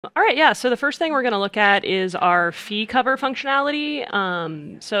All right, yeah, so the first thing we're going to look at is our fee cover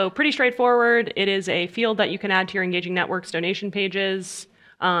functionality. So pretty straightforward. It is a field that you can add to your Engaging Networks donation pages,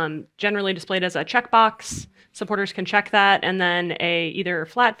 generally displayed as a checkbox. Supporters can check that, and then a either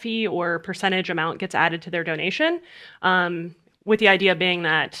flat fee or percentage amount gets added to their donation, with the idea being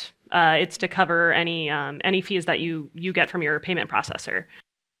that it's to cover any fees that you get from your payment processor.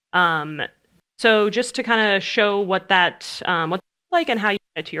 So just to kind of show what that what's like and how you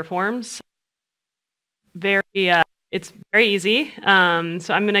get it to your forms, it's very easy. So I'm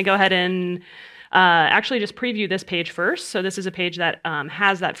going to go ahead and actually just preview this page first. So this is a page that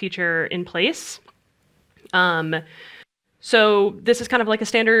has that feature in place. So this is kind of like a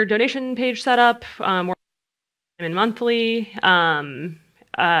standard donation page setup. We're in monthly,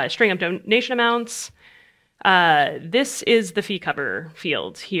 string of donation amounts. This is the fee cover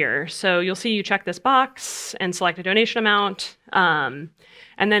field here. So you'll see you check this box and select a donation amount. And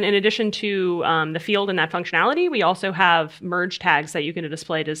then in addition to the field and that functionality, we also have merge tags that you can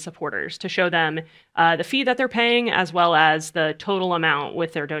display to supporters to show them the fee that they're paying as well as the total amount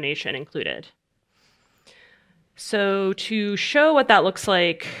with their donation included. So to show what that looks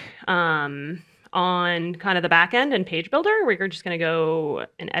like on kind of the back end and page builder, we're just going to go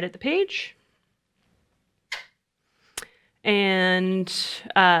and edit the page. And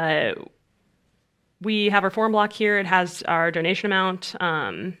we have our form block here. It has our donation amount.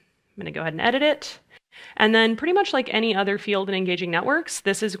 I'm going to go ahead and edit it. And then pretty much like any other field in Engaging Networks,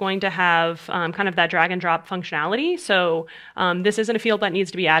 this is going to have kind of that drag and drop functionality. So this isn't a field that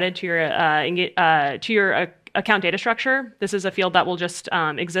needs to be added to your account data structure. This is a field that will just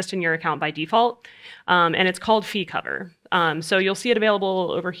exist in your account by default. And it's called fee cover. So you'll see it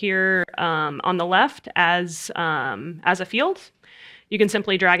available over here on the left as a field. You can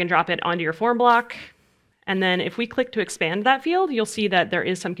simply drag and drop it onto your form block. And then if we click to expand that field, you'll see that there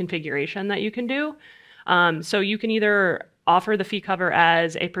is some configuration that you can do. So you can either offer the fee cover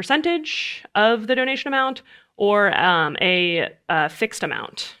as a percentage of the donation amount or a fixed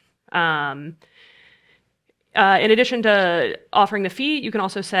amount. In addition to offering the fee, you can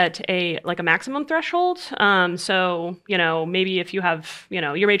also set a maximum threshold. So, maybe if you have,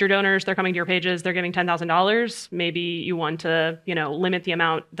 your major donors, they're coming to your pages, they're giving $10,000. Maybe you want to, limit the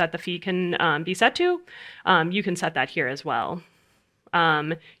amount that the fee can be set to. You can set that here as well.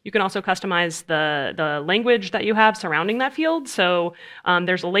 You can also customize the language that you have surrounding that field. So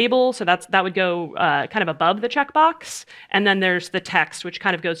there's a label, so that would go kind of above the checkbox, and then there's the text, which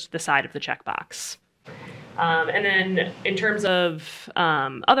kind of goes to the side of the checkbox. And then in terms of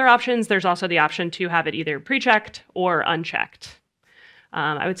other options, there's also the option to have it either pre-checked or unchecked.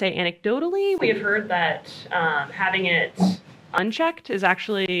 I would say anecdotally, we have heard that having it unchecked is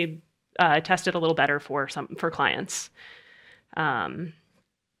actually tested a little better for clients.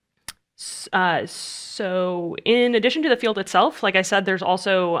 So in addition to the field itself, like I said, there's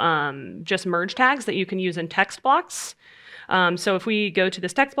also just merge tags that you can use in text blocks. So if we go to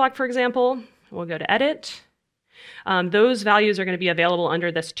this text block, for example, we'll go to edit. Those values are going to be available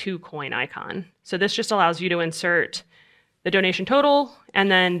under this $2 icon. So this just allows you to insert the donation total and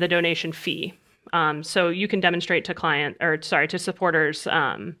then the donation fee. So you can demonstrate to supporters,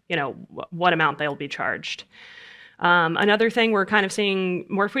 what amount they'll be charged. Another thing we're kind of seeing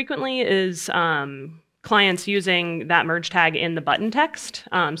more frequently is clients using that merge tag in the button text.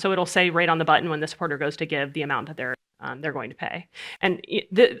 So it'll say right on the button when the supporter goes to give the amount that they're going to pay. And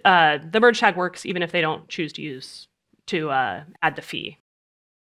the merge tag works even if they don't choose to add the fee.